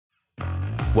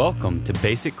Welcome to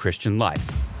Basic Christian Life.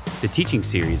 The teaching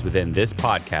series within this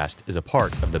podcast is a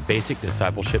part of the Basic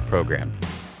Discipleship Program.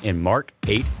 In Mark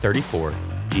 8:34,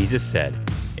 Jesus said,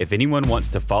 "If anyone wants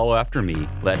to follow after me,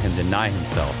 let him deny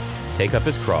himself, take up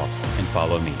his cross, and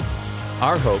follow me."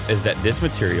 Our hope is that this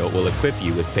material will equip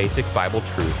you with basic Bible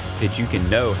truths that you can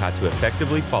know how to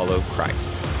effectively follow Christ.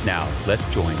 Now, let's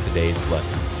join today's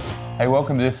lesson. Hey,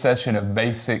 welcome to this session of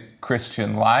Basic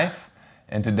Christian Life.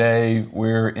 And today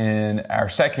we're in our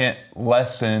second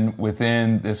lesson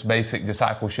within this Basic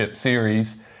Discipleship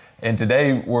series. And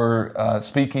today we're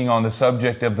speaking on the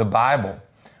subject of the Bible.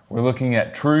 We're looking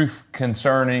at truth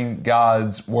concerning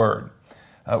God's Word.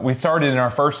 We started in our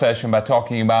first session by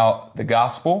talking about the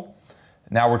gospel.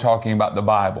 Now we're talking about the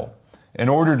Bible. In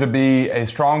order to be a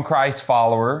strong Christ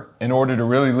follower, in order to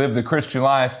really live the Christian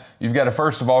life, you've got to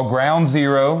first of all, ground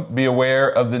zero, be aware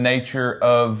of the nature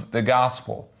of the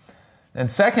gospel. And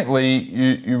secondly,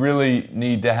 you really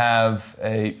need to have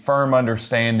a firm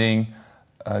understanding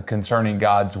concerning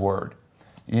God's Word.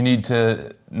 You need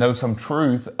to know some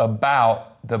truth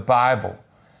about the Bible.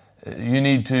 You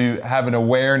need to have an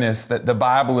awareness that the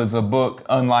Bible is a book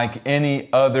unlike any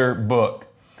other book.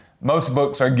 Most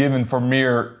books are given for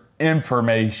mere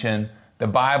information. The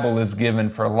Bible is given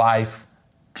for life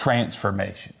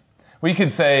transformation. We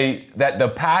could say that the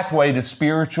pathway to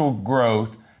spiritual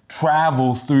growth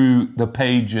travels through the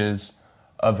pages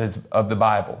of the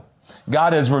Bible.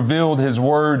 God has revealed His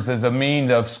words as a means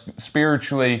of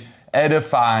spiritually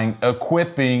edifying,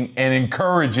 equipping, and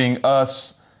encouraging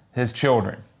us, His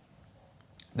children.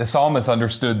 The psalmist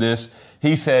understood this.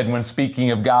 He said when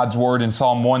speaking of God's Word in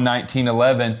Psalm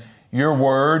 119:11, "Your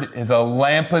Word is a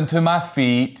lamp unto my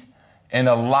feet and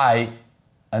a light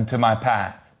unto my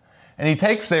path." And he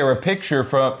takes there a picture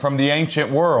from the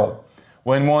ancient world.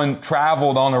 When one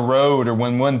traveled on a road or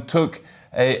when one took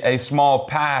a small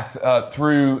path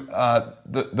through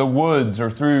the woods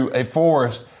or through a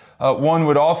forest, one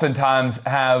would oftentimes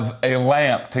have a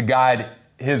lamp to guide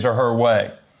his or her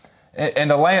way. And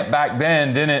the lamp back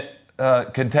then didn't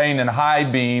contain a high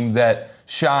beam that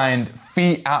shined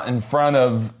feet out in front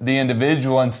of the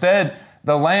individual. Instead,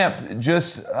 the lamp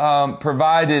just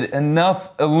provided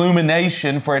enough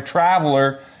illumination for a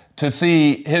traveler to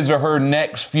see his or her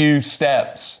next few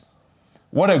steps.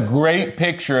 What a great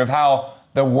picture of how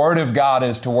the Word of God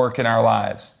is to work in our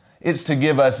lives. It's to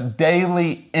give us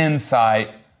daily insight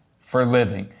for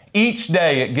living. Each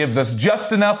day it gives us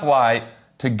just enough light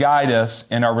to guide us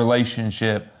in our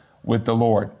relationship with the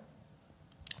Lord.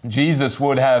 Jesus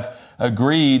would have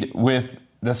agreed with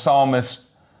the psalmist's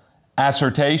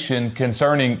assertion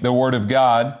concerning the Word of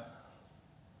God.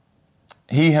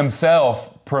 He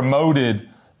himself promoted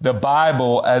the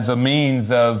Bible as a means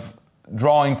of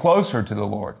drawing closer to the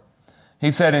Lord.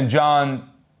 He said in John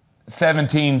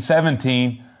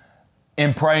 17:17,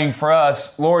 in praying for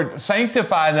us, "Lord,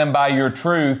 sanctify them by your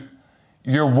truth.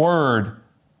 Your word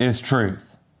is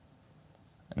truth."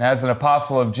 And as an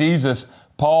apostle of Jesus,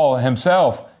 Paul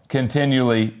himself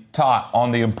continually taught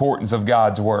on the importance of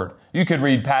God's Word. You could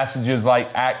read passages like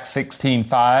Acts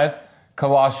 16:5,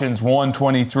 Colossians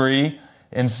 1:23,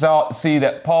 and see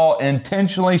that Paul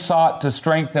intentionally sought to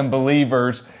strengthen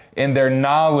believers in their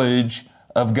knowledge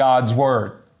of God's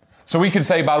Word. So we could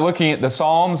say by looking at the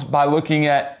Psalms, by looking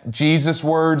at Jesus'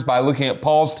 words, by looking at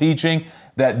Paul's teaching,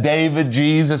 that David,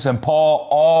 Jesus, and Paul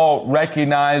all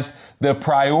recognized the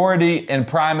priority and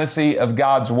primacy of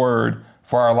God's Word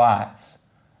for our lives.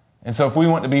 And so if we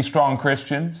want to be strong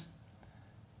Christians,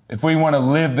 if we want to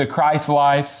live the Christ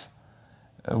life,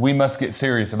 we must get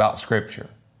serious about Scripture.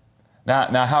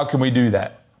 Now, how can we do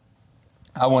that?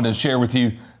 I want to share with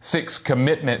you 6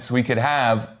 commitments we could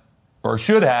have or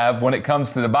should have when it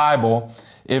comes to the Bible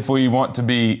if we want to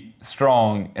be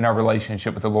strong in our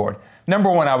relationship with the Lord.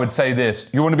 Number 1, I would say this.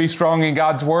 You want to be strong in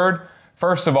God's Word?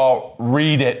 First of all,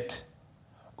 read it.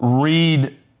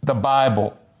 Read the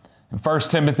Bible. In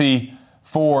 1 Timothy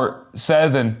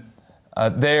 4:7,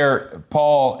 there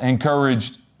Paul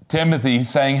encouraged Timothy,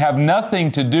 saying, "Have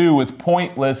nothing to do with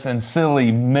pointless and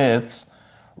silly myths.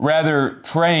 Rather,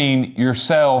 train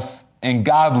yourself in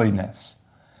godliness.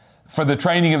 For the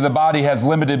training of the body has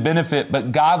limited benefit,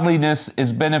 but godliness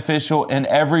is beneficial in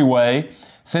every way,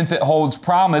 since it holds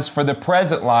promise for the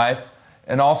present life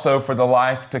and also for the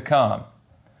life to come."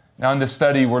 Now, in this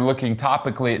study, we're looking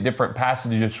topically at different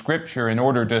passages of Scripture in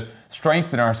order to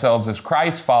strengthen ourselves as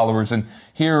Christ followers. And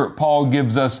here, Paul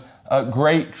gives us a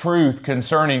great truth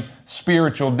concerning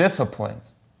spiritual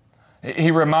disciplines.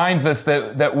 He reminds us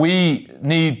that we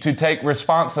need to take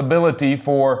responsibility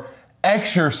for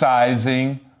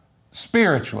exercising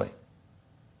spiritually.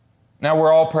 Now,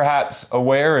 we're all perhaps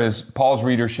aware, as Paul's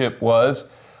readership was,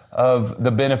 of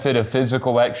the benefit of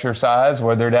physical exercise,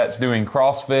 whether that's doing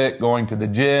CrossFit, going to the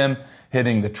gym,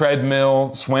 hitting the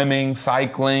treadmill, swimming,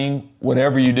 cycling,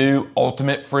 whatever you do,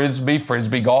 ultimate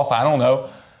frisbee golf, I don't know.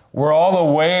 We're all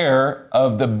aware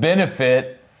of the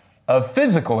benefit of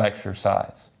physical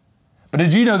exercise. But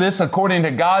did you know this? According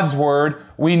to God's Word,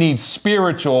 we need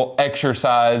spiritual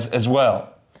exercise as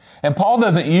well. And Paul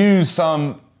doesn't use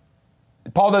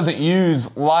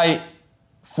light,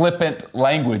 flippant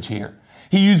language here.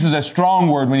 He uses a strong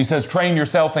word when he says, train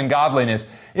yourself in godliness.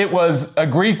 It was a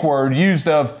Greek word used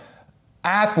of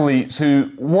athletes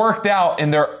who worked out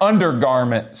in their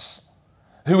undergarments,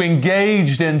 who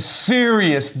engaged in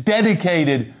serious,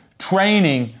 dedicated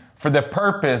training for the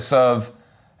purpose of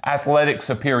athletic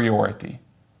superiority.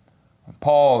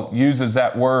 Paul uses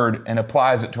that word and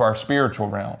applies it to our spiritual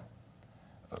realm.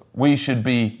 We should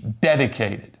be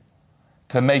dedicated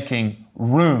to making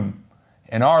room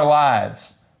in our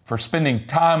lives for spending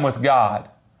time with God,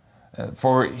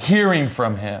 for hearing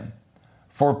from Him,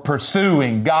 for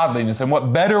pursuing godliness. And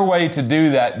what better way to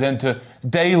do that than to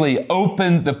daily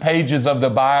open the pages of the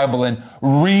Bible and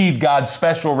read God's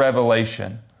special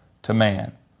revelation to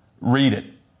man. Read it.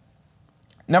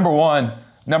 Number one,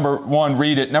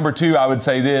 read it. Number two, I would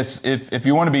say this. If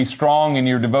you want to be strong in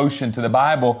your devotion to the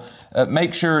Bible,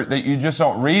 make sure that you just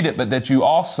don't read it, but that you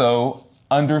also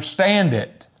understand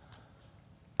it.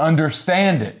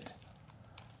 Understand it.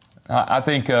 I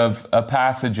think of a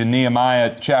passage in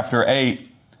Nehemiah chapter 8.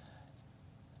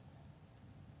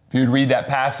 If you would read that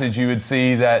passage, you would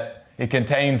see that it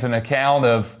contains an account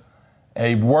of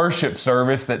a worship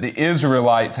service that the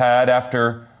Israelites had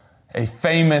after a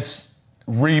famous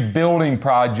rebuilding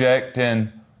project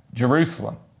in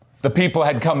Jerusalem. The people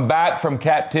had come back from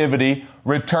captivity,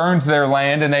 returned to their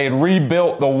land, and they had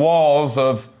rebuilt the walls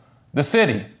of the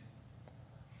city.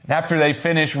 And after they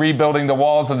finished rebuilding the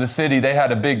walls of the city, they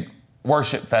had a big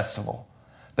worship festival.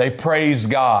 They praised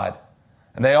God.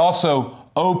 And they also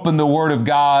opened the Word of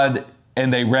God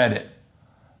and they read it.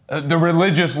 The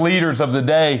religious leaders of the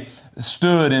day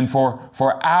stood and for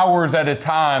hours at a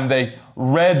time they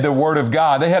read the Word of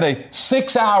God. They had a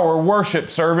 6-hour worship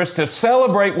service to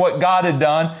celebrate what God had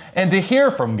done and to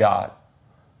hear from God.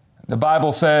 The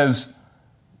Bible says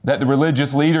that the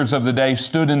religious leaders of the day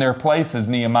stood in their places,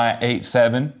 Nehemiah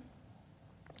 8:7,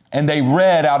 and they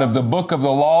read out of the book of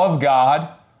the law of God,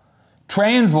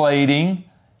 translating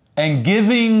and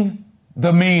giving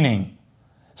the meaning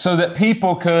so that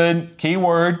people could,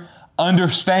 keyword,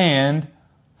 understand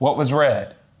what was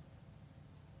read.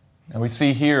 And we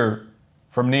see here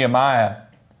from Nehemiah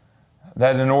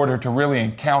that in order to really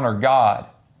encounter God,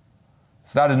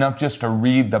 it's not enough just to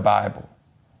read the Bible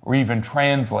or even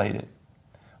translate it.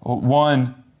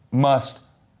 One must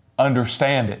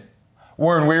understand it.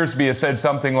 Warren Wiersbe has said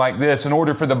something like this: in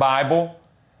order for the Bible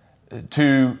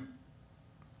to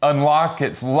unlock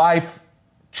its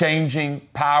life-changing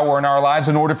power in our lives,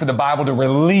 in order for the Bible to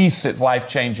release its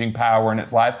life-changing power in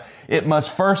its lives, it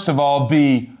must first of all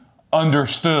be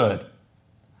understood.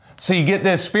 So you get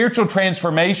this, spiritual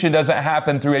transformation doesn't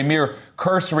happen through a mere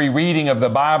cursory reading of the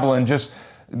Bible and just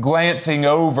glancing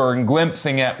over and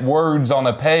glimpsing at words on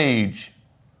a page.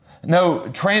 No,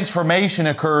 transformation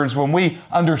occurs when we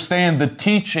understand the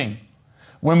teaching,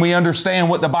 when we understand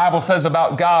what the Bible says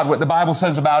about God, what the Bible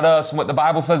says about us, and what the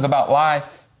Bible says about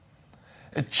life.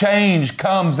 A change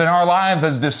comes in our lives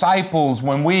as disciples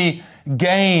when we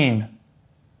gain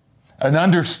an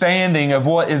understanding of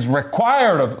what is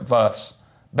required of us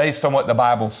based on what the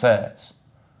Bible says.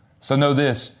 So know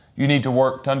this, you need to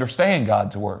work to understand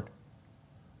God's Word.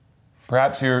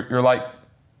 Perhaps you're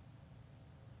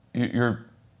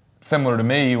similar to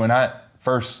me. When I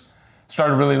first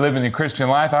started really living the Christian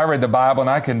life, I read the Bible and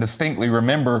I can distinctly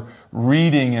remember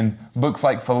reading in books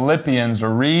like Philippians or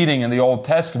reading in the Old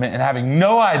Testament and having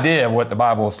no idea what the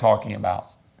Bible was talking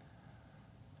about.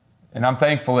 And I'm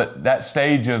thankful at that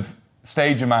stage of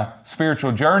my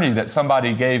spiritual journey that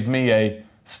somebody gave me a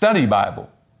study Bible.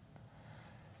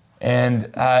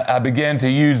 And I began to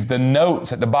use the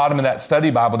notes at the bottom of that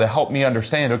study Bible to help me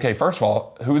understand, okay, first of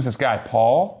all, who is this guy,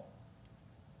 Paul?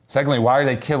 Secondly, why are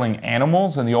they killing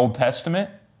animals in the Old Testament?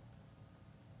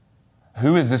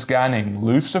 Who is this guy named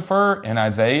Lucifer in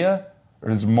Isaiah? Or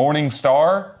his morning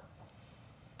star?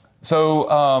 So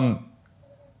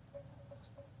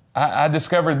I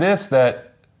discovered this,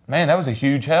 that was a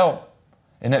huge help.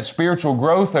 And that spiritual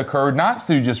growth occurred not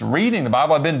through just reading the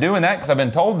Bible. I've been doing that because I've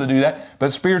been told to do that.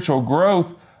 But spiritual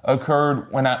growth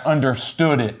occurred when I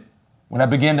understood it. When I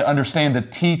began to understand the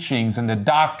teachings and the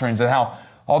doctrines and how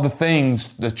all the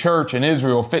things the church and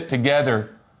Israel fit together.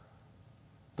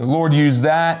 The Lord used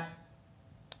that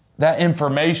that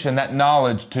information, that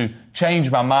knowledge to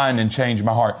change my mind and change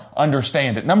my heart.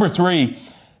 Understand it. Number 3,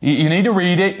 you need to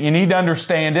read it. You need to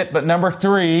understand it. But number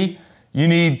 3, you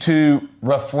need to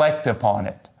reflect upon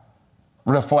it.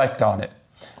 Reflect on it.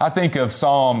 I think of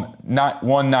Psalm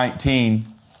 119,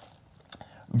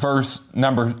 verse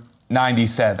number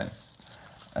 97.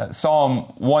 Psalm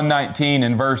 119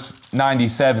 and verse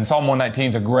 97. Psalm 119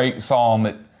 is a great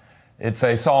psalm. It's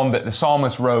a psalm that the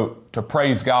psalmist wrote to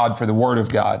praise God for the Word of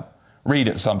God. Read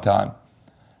it sometime.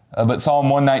 But Psalm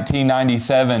 119,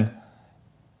 97,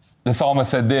 the psalmist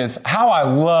said this, "How I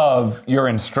love your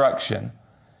instruction.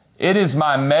 It is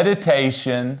my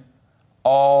meditation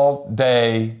all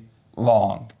day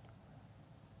long."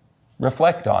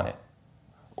 Reflect on it.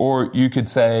 Or you could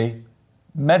say,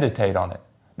 meditate on it.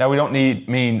 Now, we don't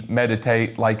mean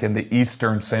meditate like in the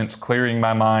Eastern sense, clearing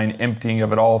my mind, emptying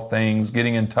of it all things,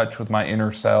 getting in touch with my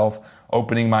inner self,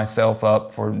 opening myself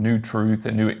up for new truth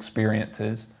and new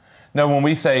experiences. No, when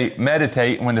we say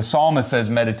meditate, when the psalmist says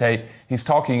meditate, he's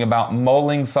talking about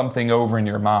mulling something over in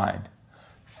your mind,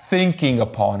 thinking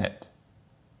upon it,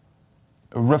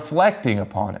 reflecting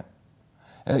upon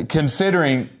it,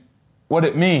 considering what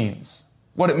it means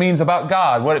about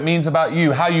God, what it means about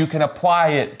you, how you can apply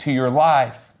it to your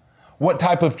life, what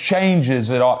type of changes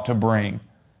it ought to bring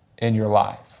in your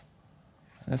life.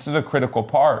 This is a critical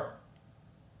part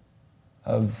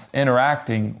of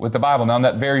interacting with the Bible. Now, on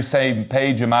that very same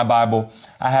page in my Bible,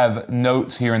 I have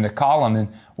notes here in the column. And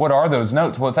what are those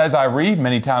notes? Well, it's as I read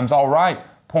many times, I'll write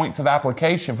points of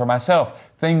application for myself,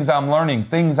 things I'm learning,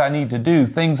 things I need to do,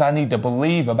 things I need to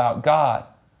believe about God.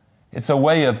 It's a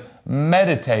way of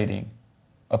meditating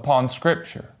upon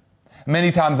Scripture.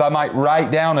 Many times I might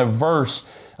write down a verse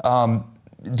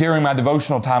during my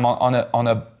devotional time on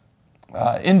a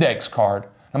index card.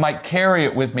 I might carry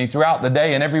it with me throughout the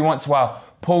day, and every once in a while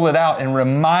pull it out and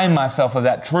remind myself of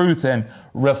that truth and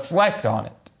reflect on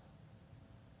it.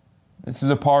 This is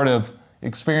a part of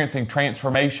experiencing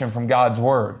transformation from God's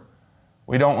Word.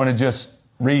 We don't want to just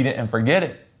read it and forget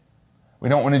it. We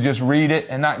don't want to just read it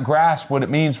and not grasp what it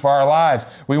means for our lives.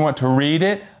 We want to read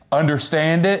it,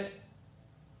 understand it,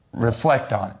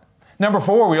 reflect on it. Number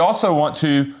 4, we also want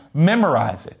to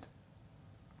memorize it.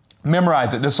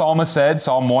 Memorize it. The psalmist said,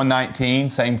 Psalm 119,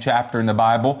 same chapter in the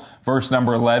Bible, verse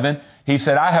number 11, he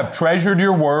said, "I have treasured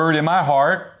your word in my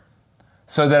heart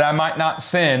so that I might not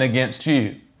sin against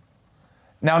you."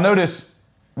 Now notice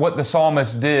what the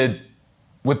psalmist did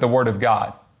with the Word of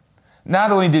God.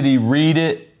 Not only did he read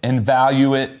it and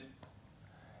value it,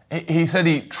 he said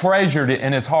he treasured it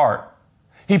in his heart.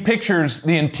 He pictures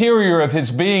the interior of his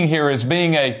being here as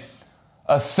being a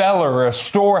cellar or a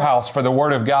storehouse for the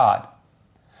Word of God.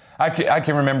 I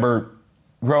can remember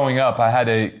growing up, I had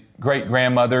a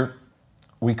great-grandmother.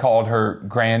 We called her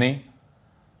Granny.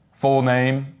 Full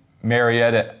name,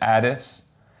 Marietta Addis.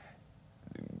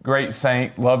 Great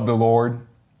saint, loved the Lord.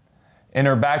 In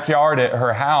her backyard at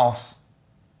her house,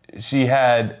 she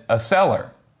had a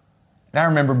cellar. And I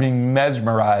remember being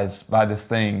mesmerized by this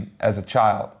thing as a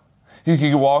child. You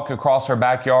could walk across her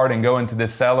backyard and go into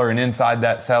this cellar, and inside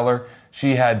that cellar,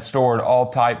 she had stored all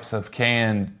types of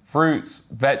canned fruits,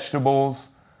 vegetables,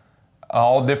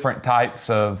 all different types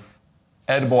of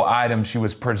edible items she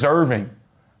was preserving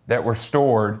that were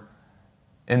stored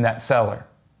in that cellar.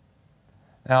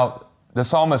 Now, the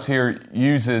psalmist here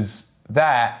uses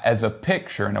that as a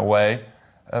picture, in a way,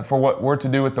 for what we're to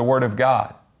do with the Word of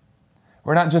God.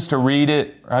 We're not just to read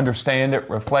it, or understand it,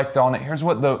 reflect on it. Here's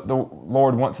what the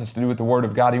Lord wants us to do with the Word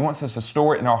of God. He wants us to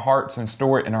store it in our hearts and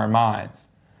store it in our minds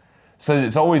so that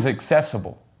it's always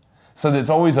accessible, so that it's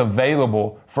always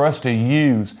available for us to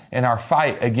use in our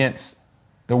fight against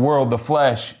the world, the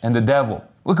flesh, and the devil.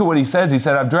 Look at what he says. He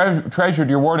said, "I've treasured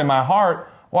your word in my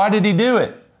heart." Why did he do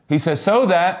it? He says, so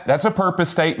that, that's a purpose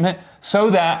statement, so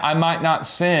that I might not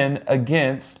sin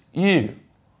against you.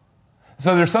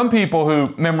 So there's some people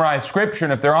who memorize Scripture,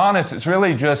 and if they're honest, it's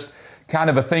really just kind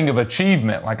of a thing of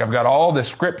achievement. Like, I've got all this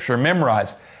Scripture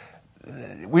memorized.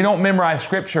 We don't memorize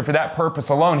Scripture for that purpose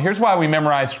alone. Here's why we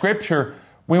memorize Scripture.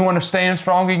 We want to stand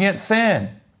strong against sin.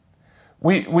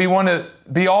 We want to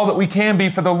be all that we can be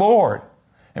for the Lord.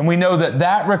 And we know that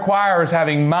that requires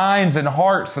having minds and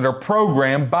hearts that are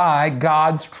programmed by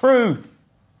God's truth.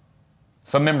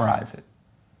 So memorize it.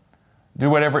 Do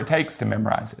whatever it takes to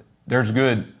memorize it. There's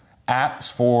good apps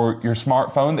for your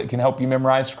smartphone that can help you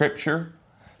memorize Scripture.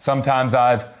 Sometimes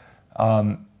I've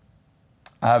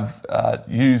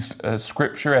used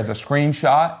Scripture as a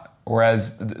screenshot or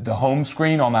as the home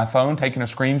screen on my phone, taken a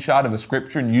screenshot of a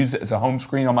Scripture and used it as a home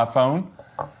screen on my phone.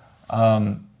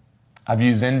 I've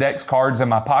used index cards in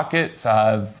my pockets.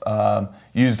 I've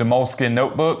used a moleskin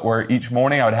notebook where each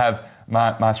morning I would have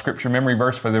my scripture memory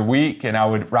verse for the week, and I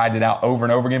would write it out over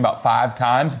and over again about 5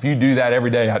 times. If you do that every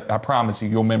day, I promise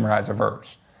you'll memorize a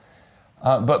verse.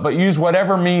 But use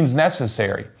whatever means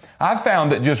necessary. I've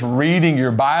found that just reading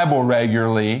your Bible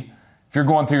regularly, if you're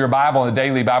going through your Bible in a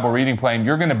daily Bible reading plan,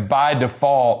 you're going to by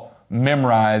default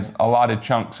memorize a lot of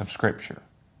chunks of Scripture.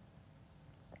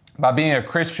 By being a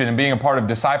Christian and being a part of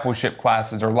discipleship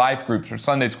classes or life groups or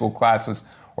Sunday school classes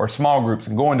or small groups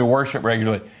and going to worship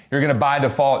regularly, you're going to by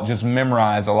default just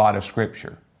memorize a lot of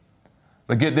Scripture.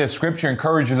 But get this, Scripture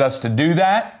encourages us to do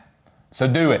that, so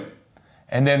do it.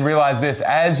 And then realize this,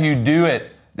 as you do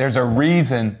it, there's a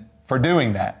reason for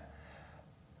doing that.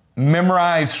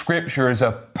 Memorize Scripture is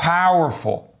a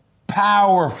powerful,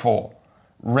 powerful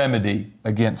remedy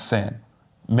against sin.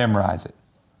 Memorize it.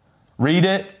 Read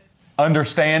it,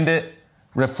 understand it,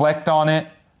 reflect on it,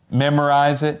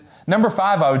 memorize it. Number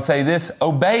 5, I would say this,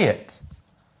 obey it.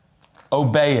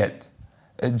 Obey it.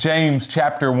 James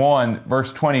chapter 1,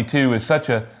 verse 22 is such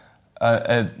a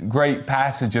great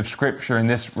passage of Scripture in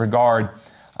this regard.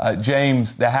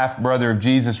 James, the half-brother of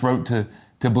Jesus, wrote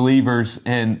to believers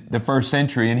in the first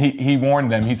century, and he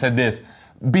warned them. He said this,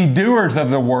 "Be doers of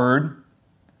the word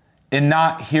and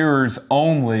not hearers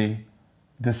only,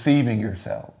 deceiving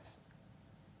yourselves."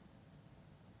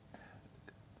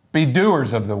 Be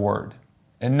doers of the word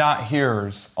and not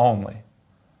hearers only.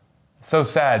 So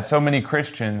sad. So many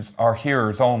Christians are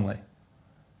hearers only.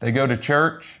 They go to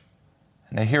church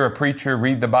and they hear a preacher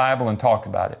read the Bible and talk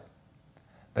about it.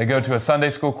 They go to a Sunday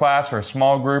school class or a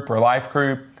small group or a life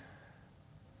group.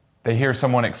 They hear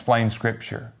someone explain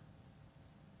Scripture,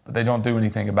 but they don't do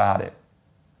anything about it.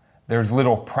 There's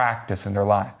little practice in their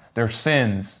life. There's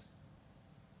sins.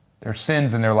 There's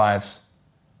sins in their lives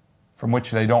from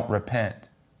which they don't repent.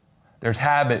 There's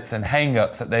habits and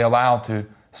hang-ups that they allow to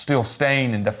still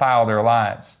stain and defile their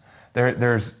lives.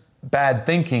 There's bad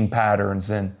thinking patterns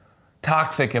and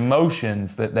toxic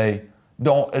emotions that they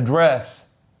don't address.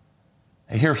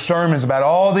 They hear sermons about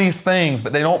all these things,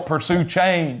 but they don't pursue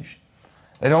change.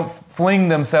 They don't fling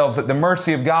themselves at the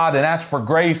mercy of God and ask for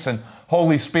grace and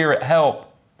Holy Spirit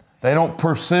help. They don't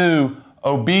pursue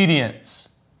obedience.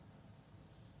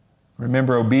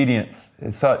 Remember, obedience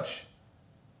is such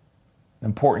an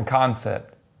important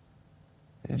concept.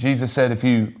 Jesus said, if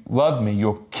you love me,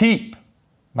 you'll keep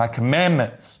my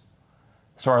commandments.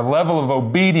 So our level of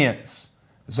obedience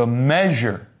is a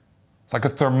measure. It's like a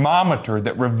thermometer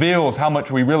that reveals how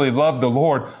much we really love the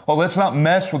Lord. Well, let's not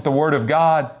mess with the Word of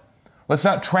God. Let's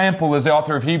not trample, as the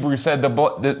author of Hebrews said, the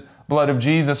blood of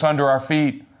Jesus under our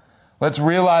feet. Let's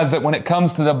realize that when it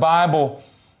comes to the Bible,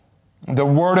 the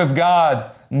Word of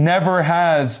God never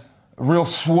has real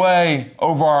sway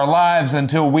over our lives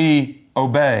until we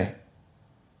obey.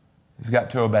 You've got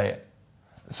to obey it.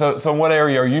 So in what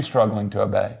area are you struggling to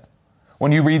obey?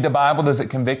 When you read the Bible, does it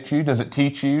convict you? Does it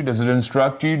teach you? Does it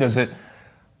instruct you? Does it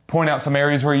point out some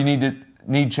areas where you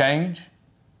need change?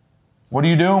 What are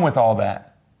you doing with all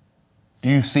that? Do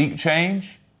you seek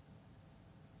change?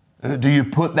 Do you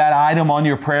put that item on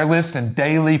your prayer list and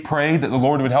daily pray that the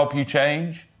Lord would help you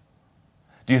change?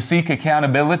 Do you seek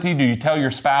accountability? Do you tell your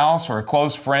spouse or a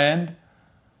close friend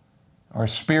or a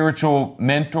spiritual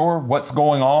mentor what's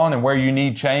going on and where you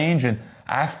need change and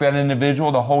ask that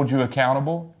individual to hold you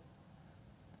accountable?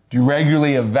 Do you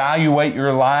regularly evaluate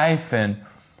your life and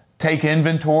take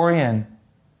inventory and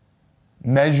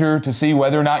measure to see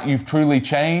whether or not you've truly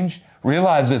changed?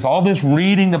 Realize this, all this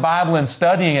reading the Bible and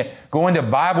studying it, going to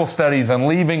Bible studies and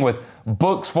leaving with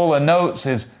books full of notes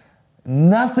is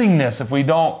nothingness if we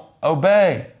don't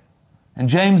obey. And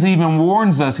James even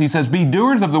warns us, he says, be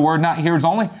doers of the word, not hearers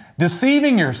only,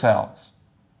 deceiving yourselves.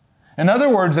 In other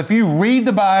words, if you read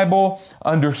the Bible,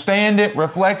 understand it,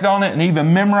 reflect on it, and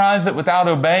even memorize it without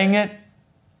obeying it,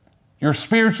 you're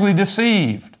spiritually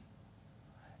deceived.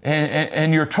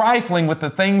 And you're trifling with the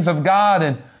things of God,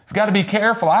 and you've got to be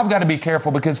careful. I've got to be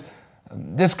careful because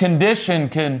this condition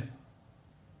can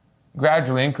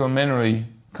gradually, incrementally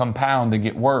compound and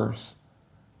get worse.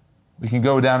 We can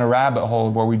go down a rabbit hole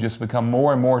where we just become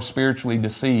more and more spiritually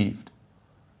deceived,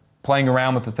 playing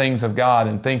around with the things of God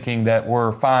and thinking that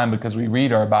we're fine because we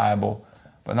read our Bible.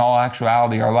 But in all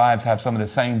actuality, our lives have some of the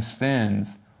same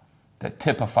sins that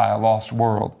typify a lost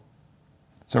world.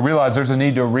 So realize there's a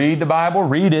need to read the Bible,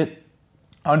 read it,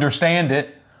 understand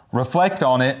it, reflect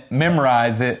on it,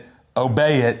 memorize it,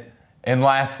 obey it, and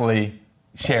lastly,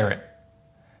 share it.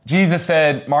 Jesus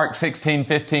said, Mark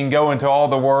 16:15, go into all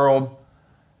the world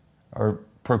or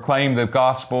proclaim the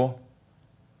gospel.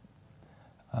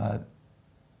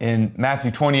 In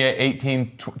Matthew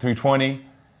 28:18 through 20,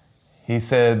 He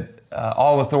said,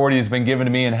 all authority has been given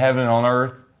to me in heaven and on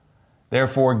earth.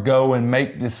 Therefore, go and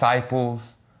make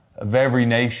disciples of every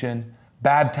nation,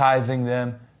 baptizing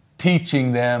them,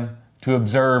 teaching them to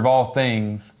observe all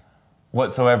things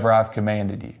whatsoever I've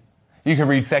commanded you. You can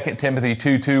read 2 Timothy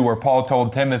 2:2, where Paul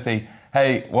told Timothy,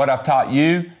 hey, what I've taught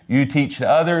you, you teach to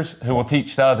others who will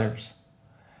teach to others.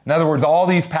 In other words, all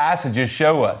these passages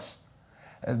show us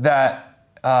that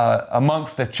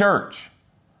amongst the church,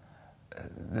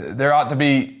 there ought to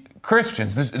be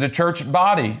Christians. The church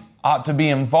body ought to be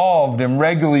involved in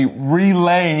regularly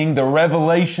relaying the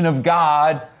revelation of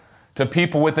God to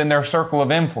people within their circle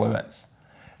of influence.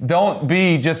 Don't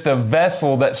be just a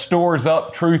vessel that stores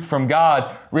up truth from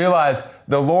God. Realize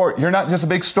the Lord, you're not just a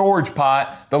big storage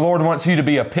pot. The Lord wants you to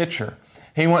be a pitcher.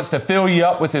 He wants to fill you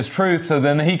up with His truth so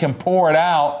then He can pour it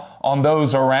out on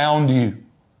those around you.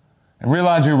 And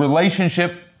realize your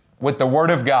relationship with the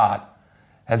Word of God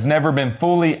has never been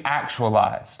fully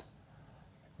actualized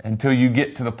until you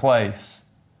get to the place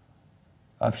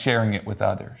of sharing it with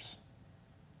others.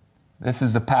 This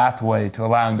is the pathway to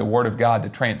allowing the Word of God to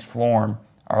transform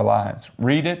our lives.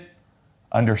 Read it,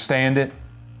 understand it,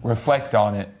 reflect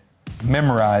on it,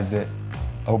 memorize it,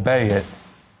 obey it,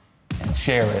 and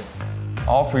share it,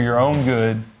 all for your own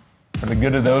good, for the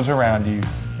good of those around you,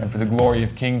 and for the glory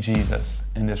of King Jesus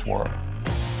in this world.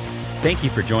 Thank you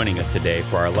for joining us today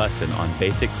for our lesson on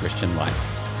basic Christian life.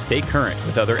 Stay current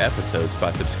with other episodes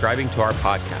by subscribing to our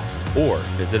podcast or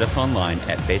visit us online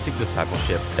at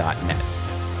basicdiscipleship.net.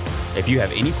 If you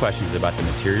have any questions about the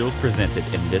materials presented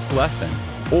in this lesson,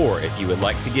 or if you would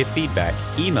like to give feedback,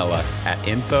 email us at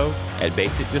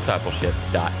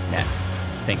info@basicdiscipleship.net.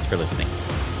 Thanks for listening.